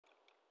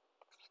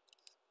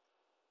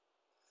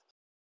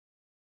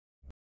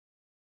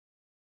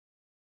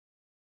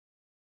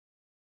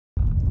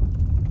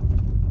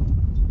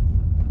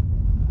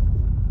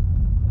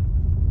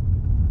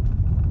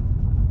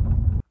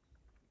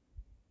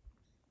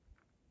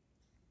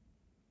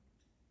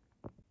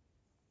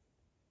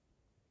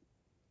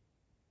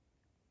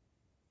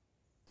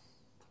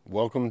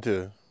Welcome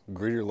to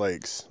Greider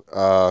Lakes.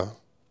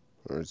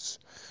 It's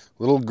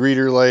little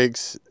Greider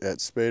Lakes at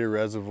Spader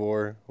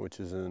Reservoir,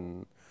 which is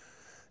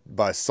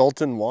by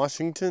Sultan,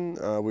 Washington.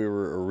 We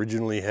were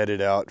originally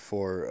headed out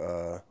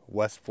for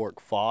West Fork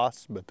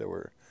Foss, but there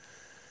were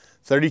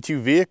 32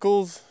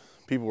 vehicles.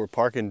 People were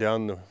parking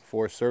down the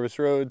Forest Service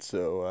Road,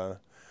 so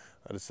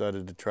I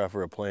decided to try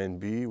for a plan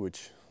B,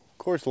 which of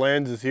course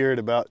lands us here at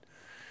about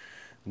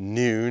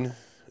noon,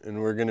 and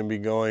we're going to be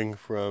going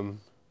from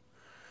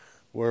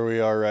where we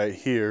are right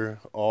here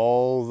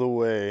all the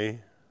way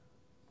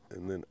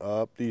and then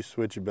up these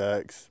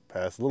switchbacks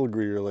past Little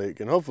Greider Lake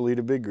and hopefully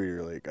to Big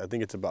Greider Lake. I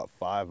think it's about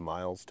 5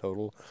 miles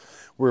total.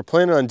 We're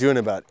planning on doing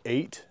about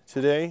 8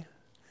 today,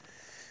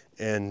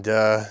 and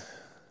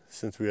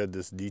since we had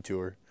this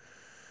detour,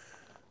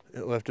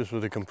 it left us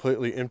with a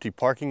completely empty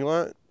parking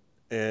lot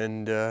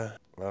and a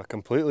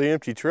completely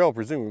empty trail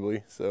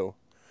presumably, so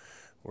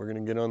we're gonna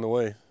get on the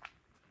way.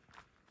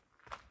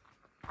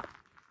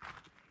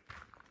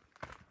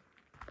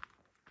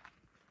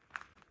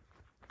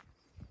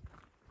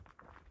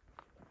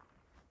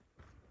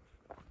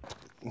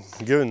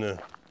 Given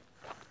the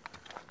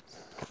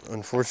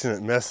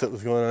unfortunate mess that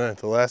was going on at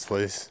the last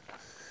place,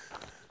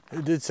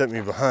 it did set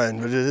me behind,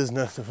 but it is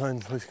nice to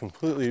find the place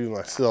completely to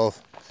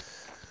myself.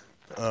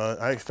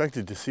 I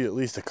expected to see at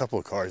least a couple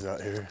of cars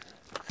out here.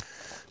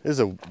 It is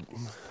a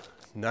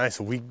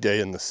nice weekday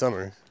in the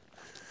summer.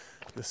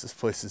 I guess this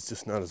place is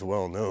just not as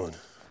well known.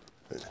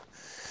 It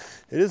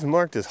is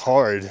marked as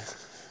hard.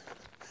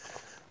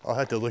 I'll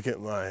have to look at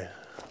my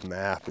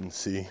map and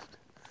see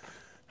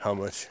how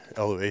much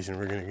elevation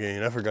we're going to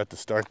gain. I forgot to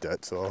start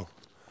that, so I'll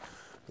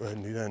go ahead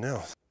and do that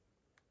now.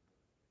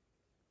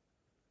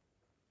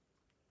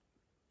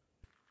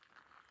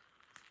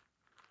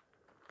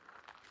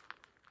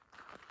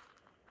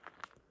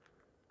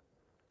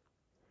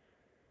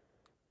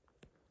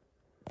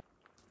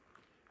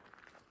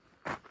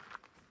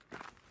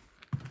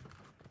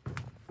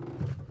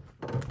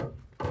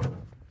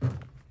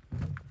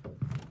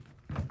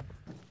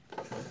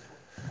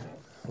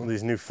 Well,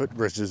 these new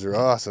footbridges are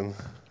awesome.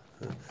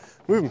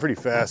 Moving pretty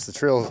fast. The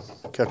trail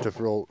kept up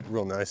real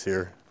nice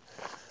here.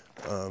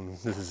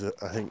 This is,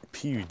 I think,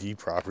 PUD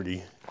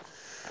property.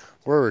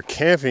 Where we're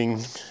camping,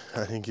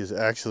 I think, is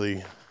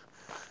actually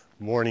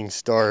Morning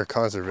Star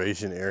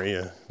Conservation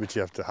Area, but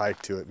you have to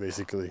hike to it,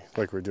 basically,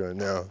 like we're doing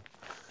now.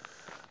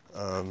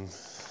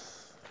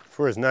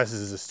 For as nice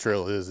as this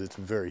trail is, it's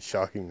very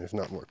shocking there's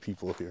not more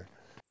people here.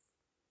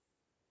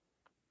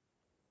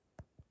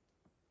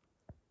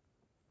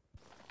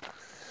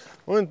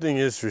 One thing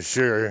is for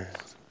sure,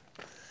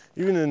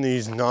 even in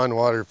these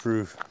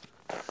non-waterproof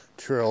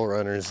trail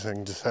runners, I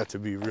just have to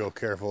be real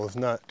careful. It's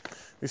not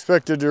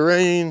expected to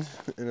rain,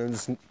 and I'm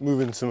just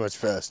moving so much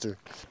faster.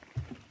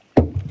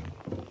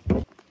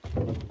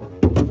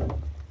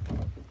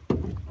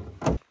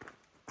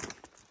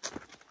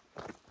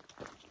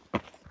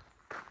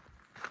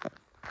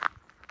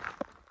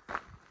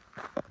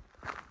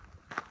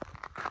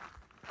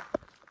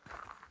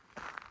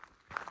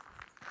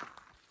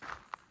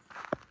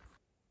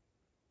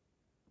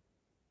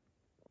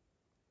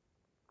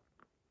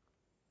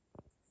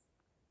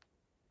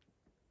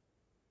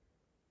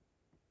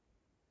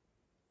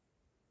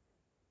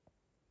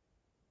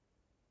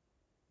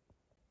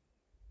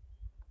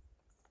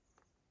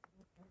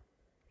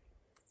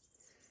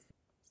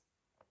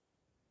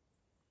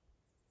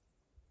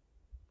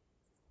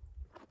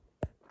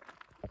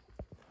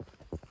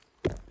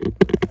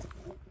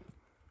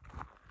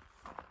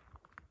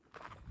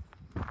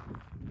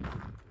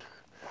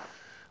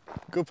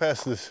 Go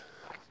past this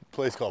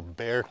place called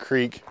Bear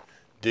Creek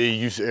Day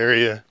Use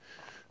Area.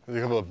 There's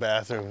a couple of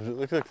bathrooms. It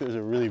looks like there's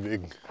a really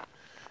big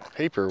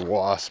paper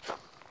wasp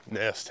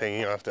nest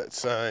hanging off that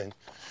sign.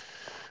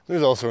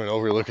 There's also an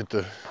overlook at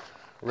the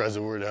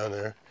reservoir down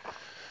there.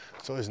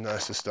 It's always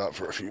nice to stop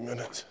for a few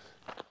minutes.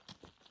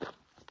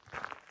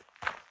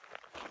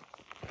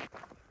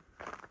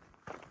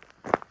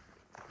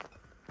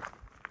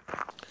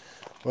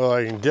 Well,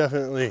 I can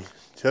definitely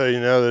tell you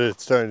now that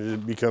it's starting to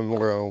become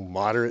more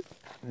moderate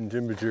in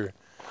temperature.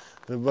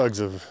 The bugs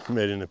have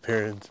made an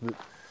appearance, but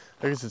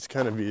I guess it's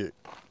kind of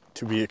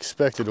to be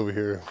expected over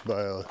here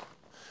by a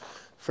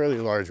fairly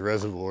large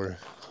reservoir.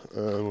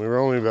 We were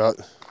only about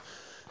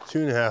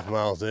 2.5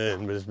 miles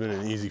in, but it's been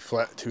an easy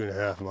flat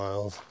 2.5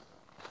 miles.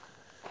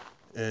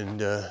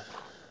 And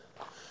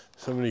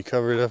somebody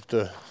covered up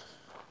the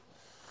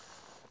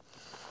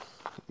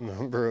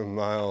number of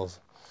miles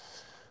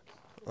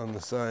on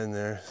the sign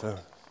there, so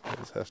I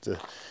just have to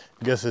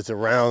guess it's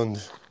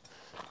around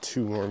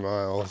 2 more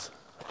miles.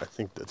 I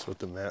think that's what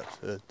the map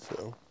said,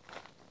 so.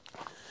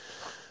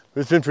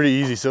 But it's been pretty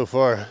easy so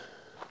far.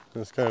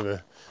 It's kind of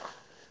a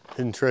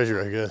hidden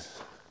treasure, I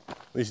guess. At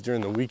least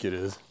during the week it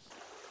is.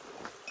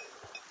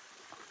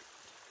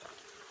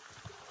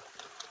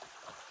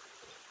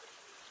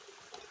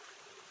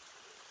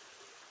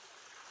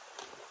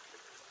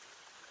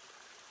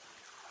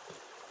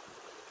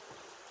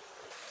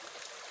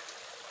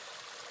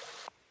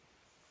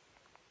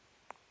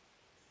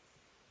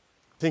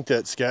 I think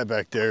that scat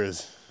back there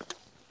is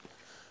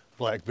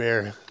black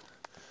bear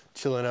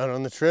chilling out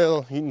on the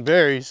trail eating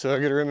berries, so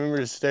I gotta remember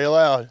to stay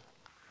loud.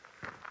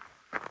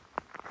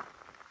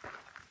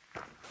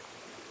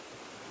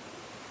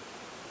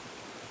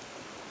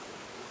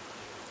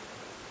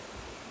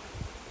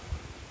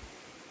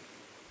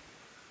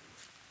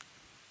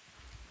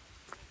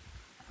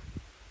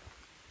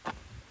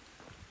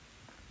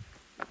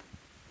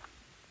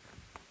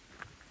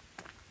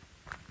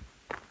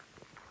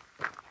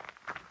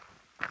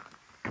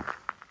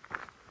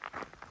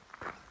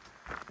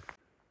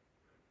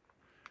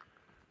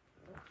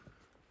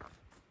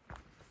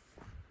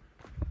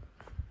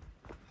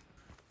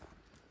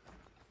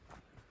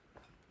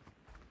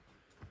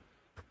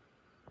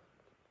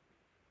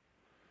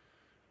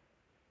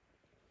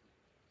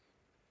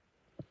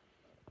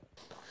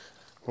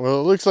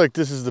 Well, it looks like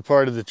this is the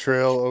part of the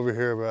trail over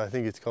here, but I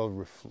think it's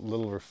called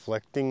Little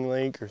Reflecting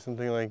Lake or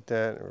something like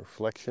that, or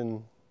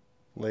Reflection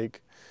Lake.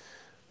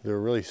 There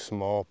are really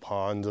small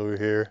ponds over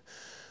here,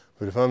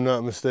 but if I'm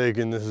not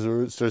mistaken, this is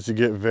where it starts to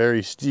get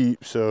very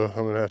steep, so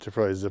I'm gonna have to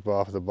probably zip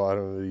off the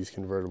bottom of these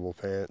convertible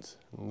pants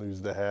and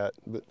lose the hat,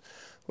 but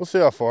we'll see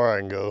how far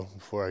I can go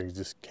before I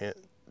just can't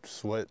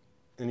sweat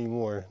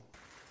anymore.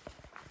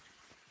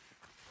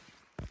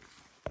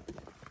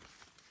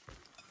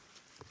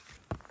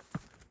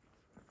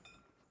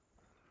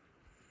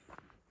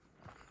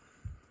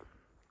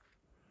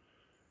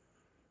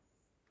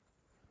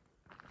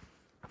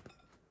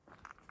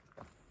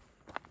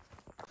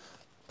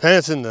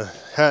 Pants and the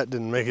hat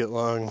didn't make it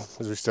long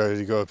as we started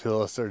to go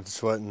uphill. I started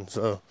sweating,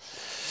 so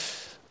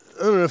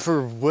I don't know,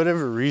 for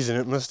whatever reason,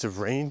 it must have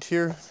rained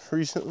here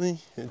recently.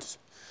 It's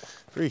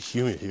very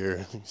humid here.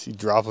 You can see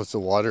droplets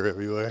of water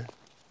everywhere.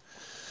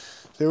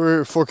 They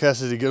were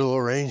forecasted to get a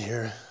little rain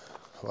here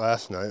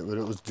last night, but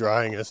it was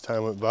drying as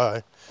time went by.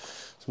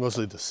 It's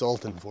mostly the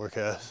Sultan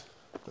forecast.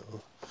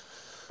 So,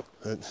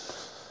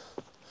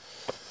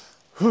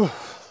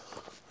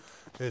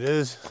 it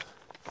is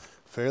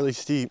fairly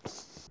steep.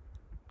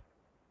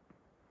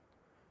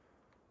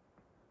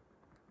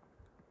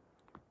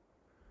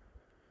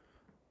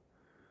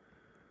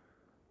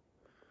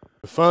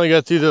 We finally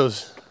got through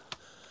those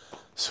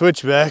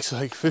switchbacks,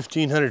 like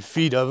 1,500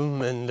 feet of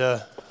them, and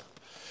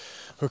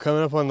we're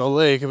coming up on the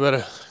lake about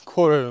a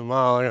quarter of a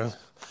mile. I gotta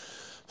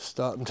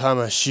stop and tie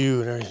my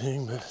shoe and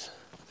everything, but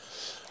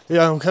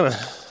yeah, I'm kind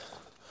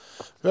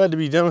of glad to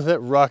be done with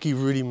that rocky,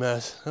 rooty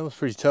mess. That was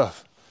pretty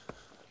tough.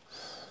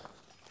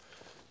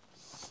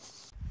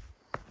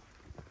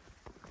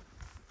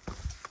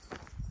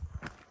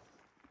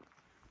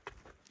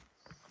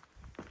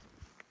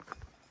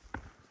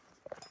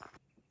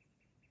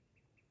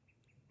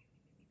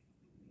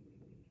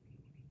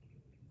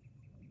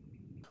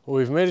 Well,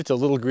 we've made it to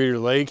Little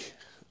Greider Lake.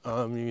 You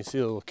can see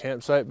a little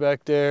campsite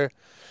back there.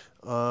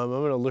 I'm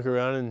gonna look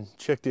around and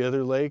check the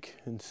other lake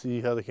and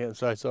see how the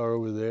campsites are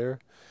over there.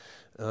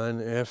 And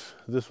if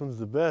this one's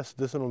the best,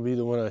 this one will be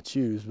the one I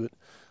choose, but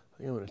I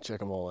think I'm gonna check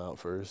them all out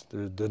first.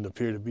 There doesn't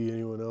appear to be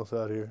anyone else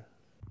out here.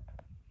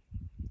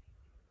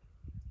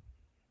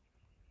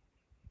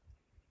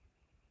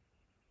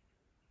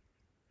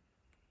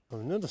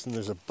 I'm noticing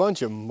there's a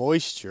bunch of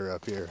moisture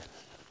up here,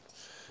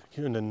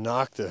 even to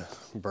knock the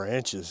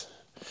branches.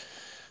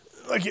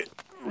 Like it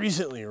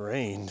recently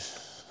rained.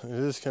 It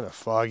is kind of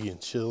foggy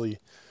and chilly,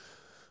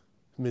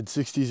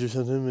 mid-60s or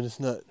something, but it's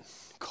not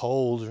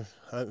cold. Or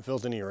I haven't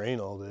felt any rain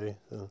all day.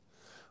 So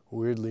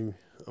weirdly,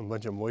 a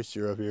bunch of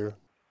moisture up here.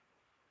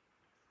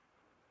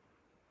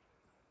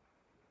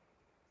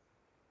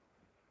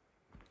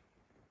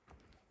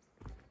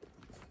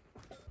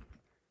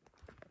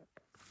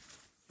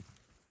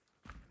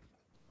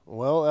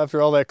 Well,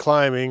 after all that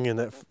climbing and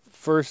that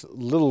first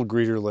Little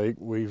Greider Lake,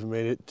 we've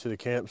made it to the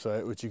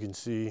campsite, which you can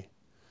see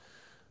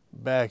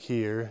back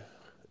here,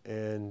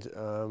 and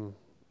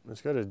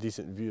it's got a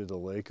decent view of the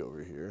lake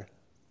over here.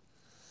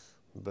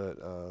 But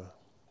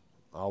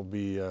I'll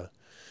be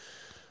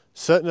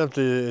setting up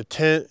the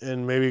tent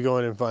and maybe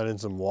going and finding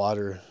some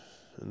water,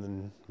 and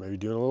then maybe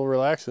doing a little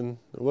relaxing.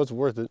 It was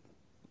worth it.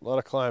 A lot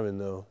of climbing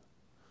though.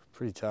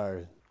 Pretty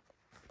tired.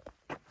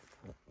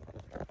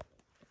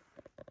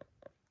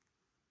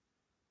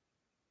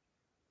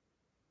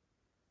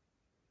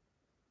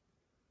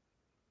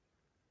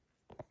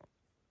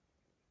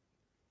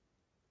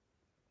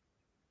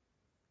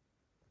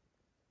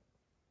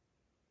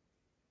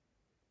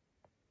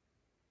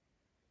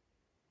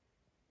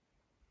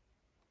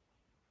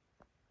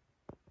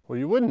 Well,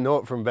 you wouldn't know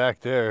it from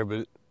back there,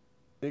 but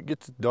it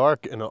gets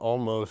dark in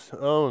almost, I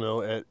don't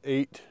know, at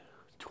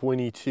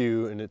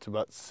 8:22, and it's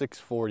about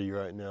 6:40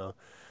 right now.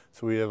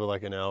 So we have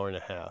like an hour and a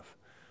half.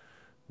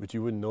 But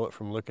you wouldn't know it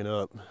from looking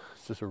up.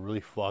 It's just a really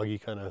foggy,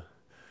 kind of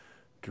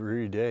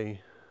dreary day.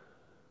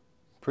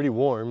 Pretty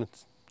warm.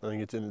 I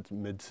think it's in its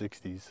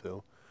mid-60s,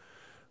 so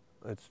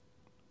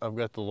I've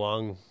got the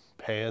long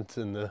pants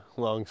and the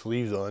long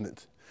sleeves on.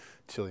 It's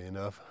chilly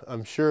enough.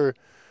 I'm sure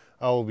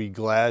I will be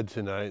glad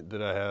tonight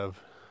that I have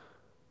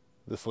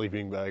the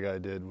sleeping bag I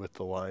did with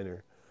the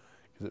liner,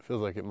 because it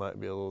feels like it might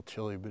be a little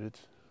chilly, but it's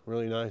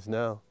really nice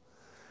now.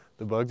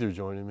 The bugs are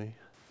joining me.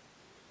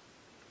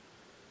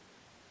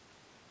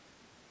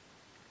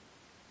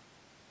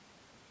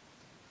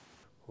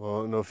 Well, I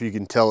don't know if you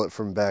can tell it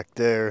from back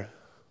there,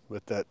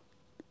 but that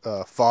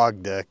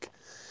fog deck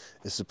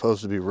is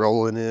supposed to be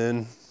rolling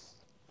in.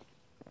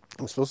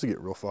 It's supposed to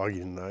get real foggy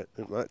tonight.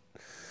 It might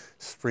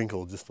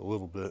sprinkle just a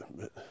little bit,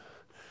 but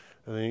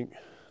I think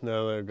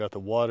now that I've got the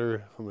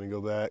water, I'm gonna go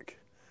back.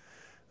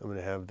 I'm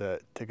gonna have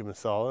that tikka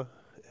masala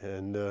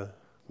and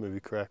maybe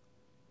crack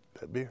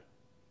that beer.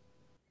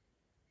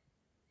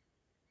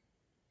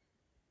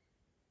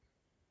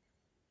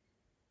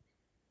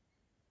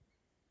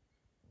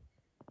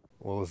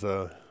 Well, as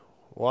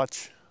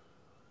watch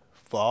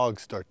fog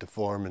start to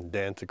form and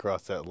dance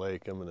across that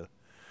lake, I'm gonna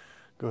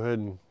go ahead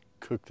and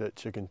cook that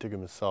chicken tikka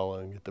masala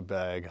and get the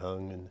bag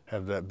hung and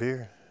have that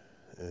beer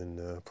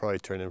and probably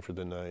turn in for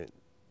the night.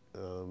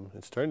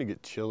 It's starting to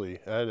get chilly.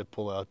 I had to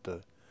pull out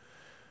the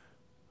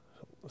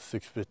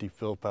 650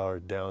 fill power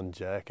down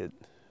jacket.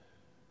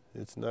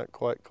 It's not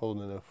quite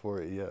cold enough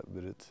for it yet,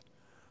 but it's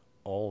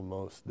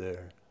almost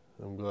there.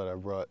 I'm glad I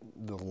brought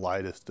the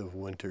lightest of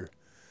winter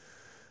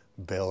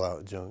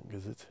bailout junk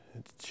because it's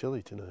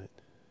chilly tonight.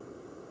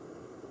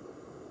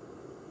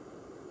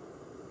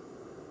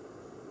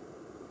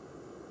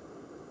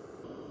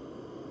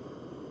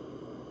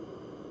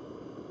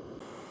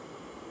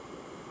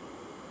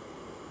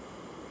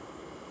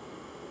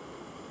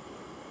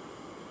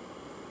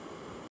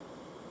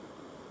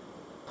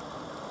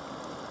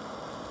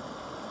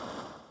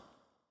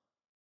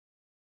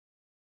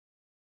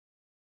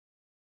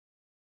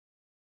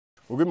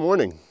 Well, good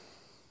morning.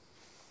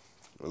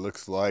 It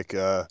looks like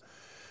I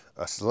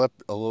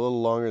slept a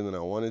little longer than I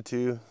wanted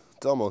to.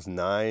 It's almost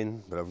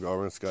 9, but I've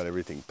almost got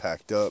everything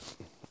packed up,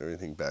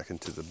 everything back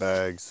into the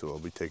bag, so I'll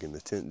be taking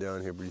the tent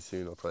down here pretty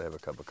soon. I'll probably have a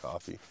cup of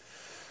coffee.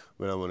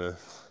 But I'm gonna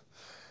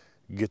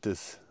get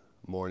this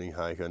morning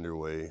hike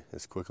underway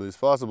as quickly as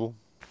possible.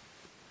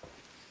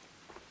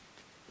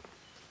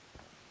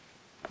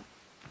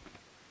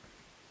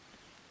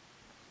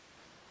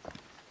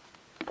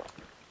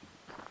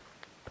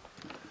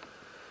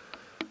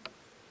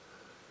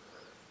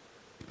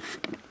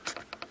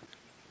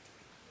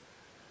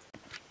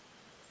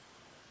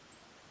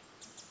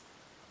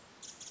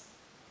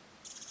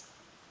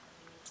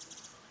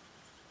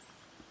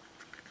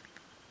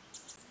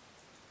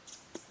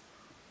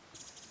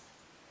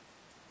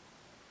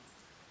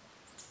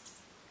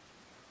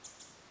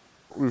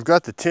 We've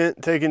got the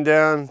tent taken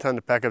down, time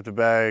to pack up the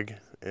bag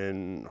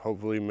and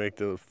hopefully make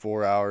the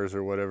 4 hours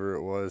or whatever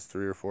it was,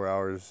 3 or 4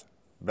 hours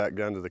back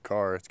down to the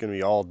car. It's gonna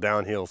be all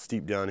downhill,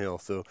 steep downhill,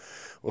 so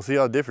we'll see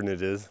how different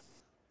it is.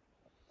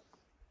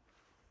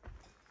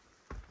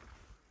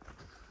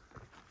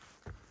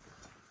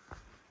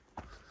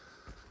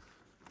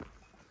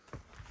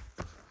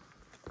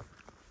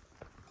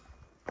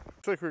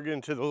 Looks like we're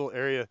getting to the little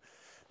area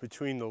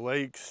between the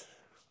lakes.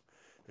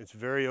 It's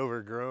very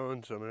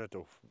overgrown, so I'm gonna have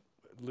to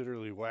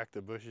literally whack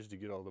the bushes to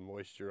get all the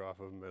moisture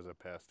off of them as I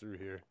pass through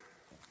here.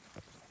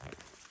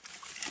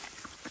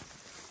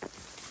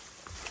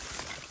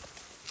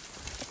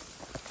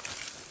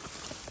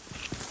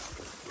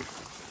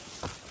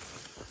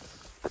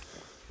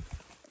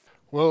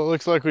 Well, it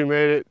looks like we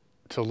made it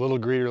to Little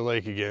Greider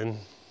Lake again.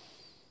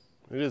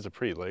 It is a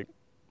pretty lake.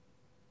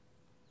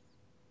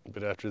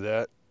 But after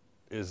that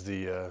is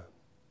the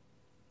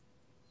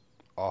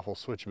awful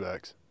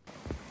switchbacks.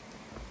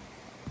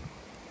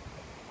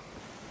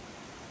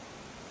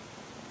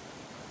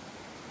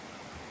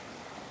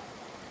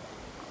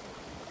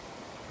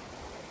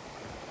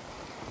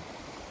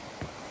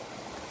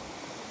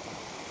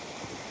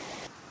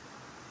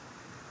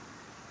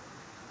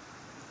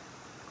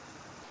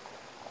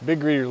 Big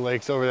Greider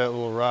Lake's over that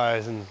little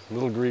rise and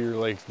Little Greider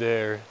Lake's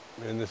there.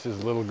 And this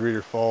is Little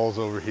Greider Falls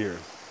over here.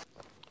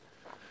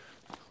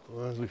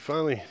 Well, as we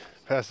finally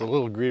passed the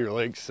Little Greider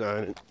Lake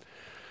sign,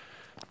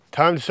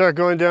 time to start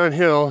going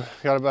downhill.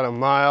 Got about a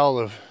mile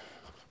of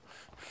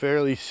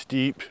fairly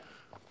steep,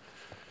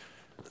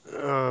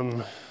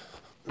 about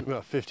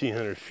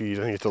 1,500 feet.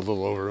 I think it's a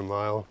little over a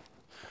mile,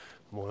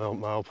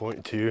 mile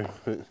 0.2.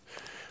 But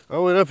I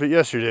went up it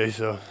yesterday,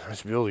 so I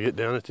should be able to get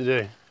down it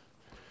today.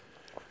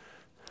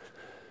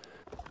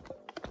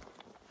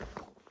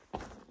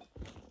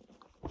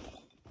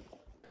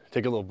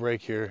 Take a little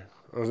break here.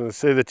 I was gonna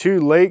say the two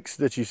lakes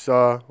that you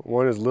saw,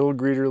 one is Little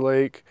Greider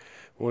Lake,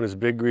 one is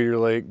Big Greider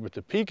Lake, but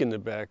the peak in the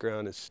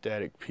background is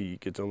Static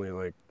Peak. It's only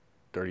like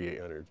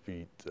 3,800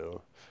 feet,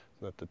 so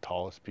not the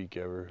tallest peak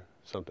ever.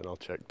 Something I'll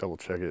double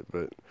check it,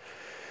 but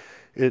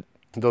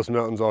those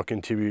mountains all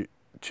contribute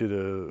to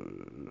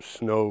the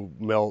snow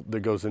melt that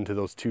goes into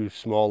those two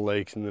small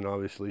lakes, and then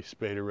obviously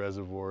Spader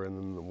Reservoir, and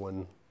then the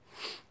one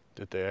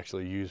that they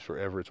actually use for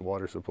Everett's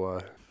water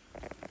supply.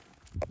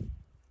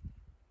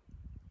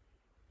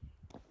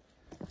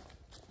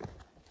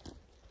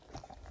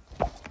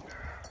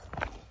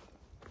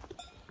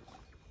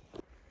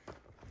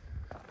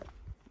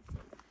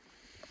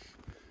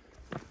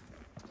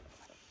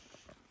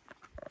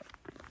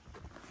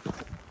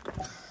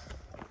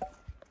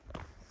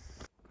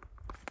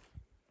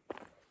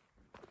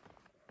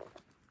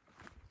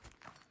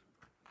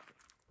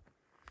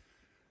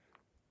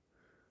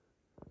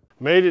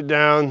 Made it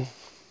down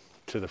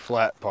to the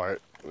flat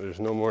part. There's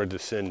no more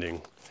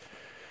descending.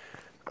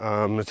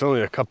 It's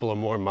only a couple of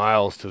more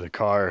miles to the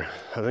car.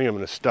 I think I'm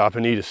gonna stop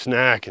and eat a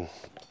snack and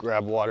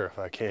grab water if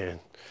I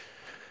can.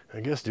 I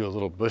guess do a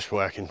little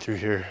bushwhacking through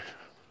here.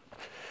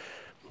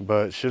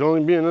 But it should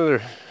only be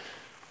another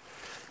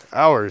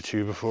hour or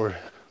two before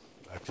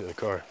back to the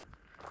car.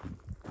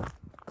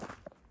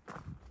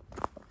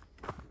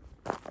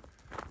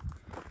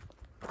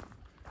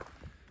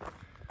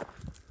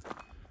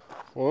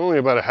 Well, only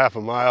about a half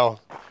a mile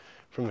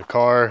from the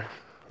car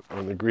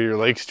on the Greider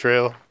Lakes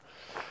trail.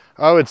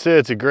 I would say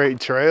it's a great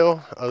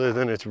trail, other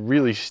than it's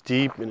really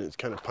steep and it's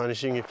kind of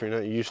punishing if you're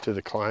not used to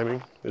the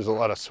climbing. There's a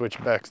lot of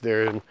switchbacks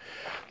there in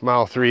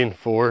mile 3 and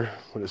 4,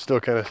 but it's still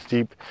kind of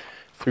steep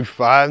through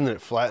 5, and then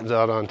it flattens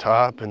out on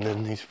top. And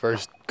then these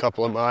first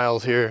couple of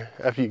miles here,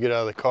 after you get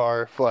out of the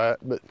car, flat.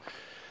 But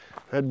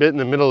that bit in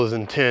the middle is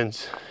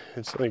intense.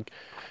 It's like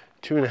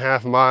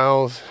 2.5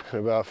 miles and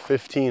about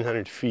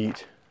 1,500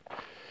 feet.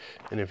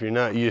 And if you're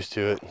not used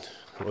to it,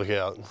 look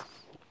out.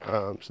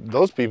 So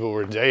those people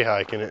were day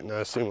hiking it, and I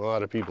assume a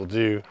lot of people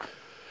do.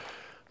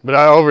 But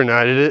I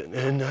overnighted it,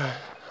 and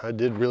I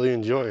did really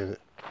enjoy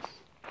it.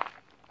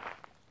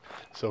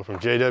 So from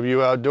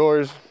JW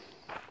Outdoors,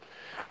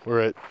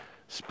 we're at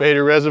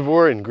SubAlpine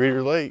Reservoir in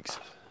Greider Lakes.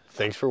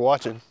 Thanks for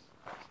watching.